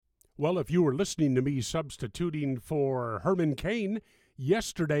Well, if you were listening to me substituting for Herman Cain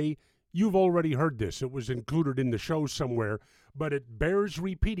yesterday, you've already heard this. It was included in the show somewhere, but it bears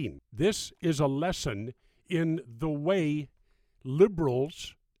repeating. This is a lesson in the way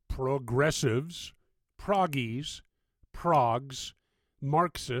liberals, progressives, proggies, progs,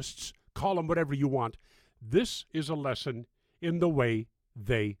 Marxists, call them whatever you want. This is a lesson in the way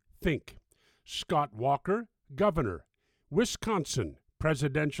they think. Scott Walker, governor, Wisconsin,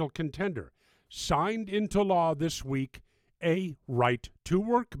 presidential contender, signed into law this week a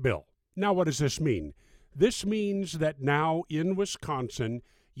right-to-work bill. Now, what does this mean? This means that now in Wisconsin,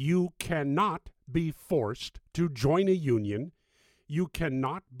 you cannot be forced to join a union. You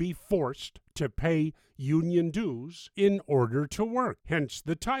cannot be forced to pay union dues in order to work. Hence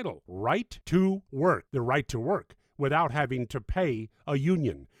the title, Right to Work. The right to work without having to pay a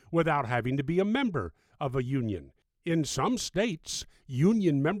union, without having to be a member of a union. In some states,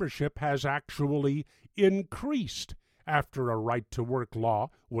 union membership has actually increased after a right-to-work law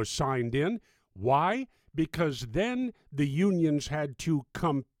was signed in. Why? Because then the unions had to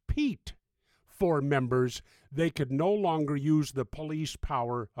compete for members. They could no longer use the police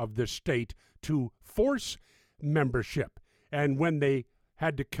power of the state to force membership. And when they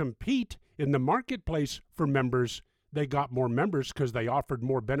had to compete in the marketplace for members, they got more members because they offered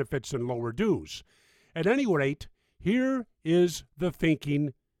more benefits and lower dues. At any rate, here is the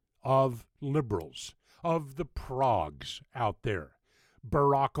thinking of liberals, of the progs out there.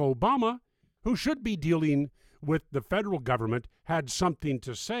 Barack Obama, who should be dealing with the federal government, had something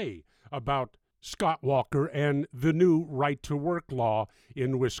to say about Scott Walker and the new right-to-work law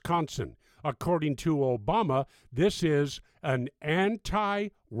in Wisconsin. According to Obama, this is an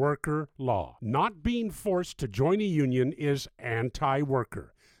anti-worker law. Not being forced to join a union is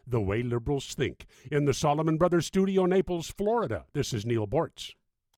anti-worker, the way liberals think. In the Solomon Brothers studio, Naples, Florida, this is Neil Bortz.